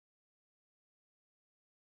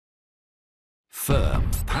Ferm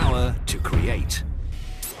Power to Create.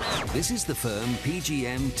 This is the Ferm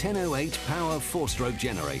PGM1008 Power 4-stroke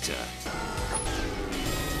generator.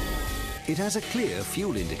 It has a clear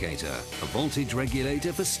fuel indicator, a voltage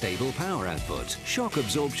regulator for stable power output, shock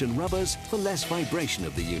absorption rubbers for less vibration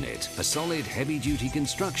of the unit, a solid heavy-duty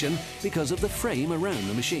construction because of the frame around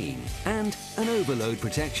the machine, and an overload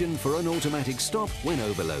protection for an automatic stop when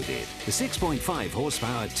overloaded. The 6.5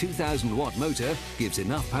 horsepower 2000 watt motor gives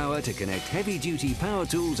enough power to connect heavy-duty power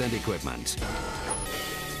tools and equipment.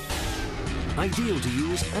 Ideal to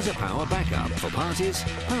use as a power backup for parties,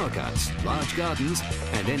 power cuts, large gardens,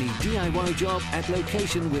 and any DIY job at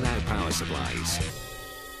location without power supplies.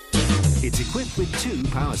 It's equipped with 2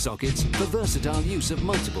 power sockets for versatile use of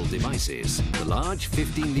multiple devices. The large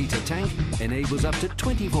 15-litre tank enables up to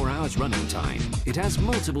 24 hours running time. It has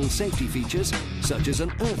multiple safety features such as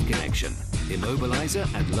an earth connection, immobilizer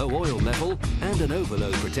at low oil level, and an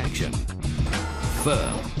overload protection.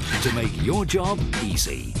 Ferm, to make your job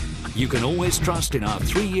easy. You can always trust in our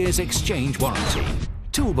 3 years exchange warranty.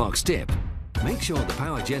 Toolbox tip: make sure the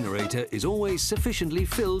power generator is always sufficiently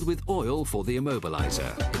filled with oil for the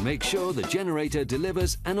immobilizer. It makes sure the generator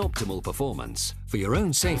delivers an optimal performance. For your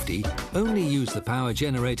own safety, only use the power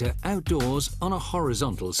generator outdoors on a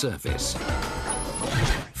horizontal surface.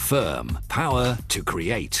 Ferm Power to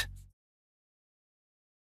Create.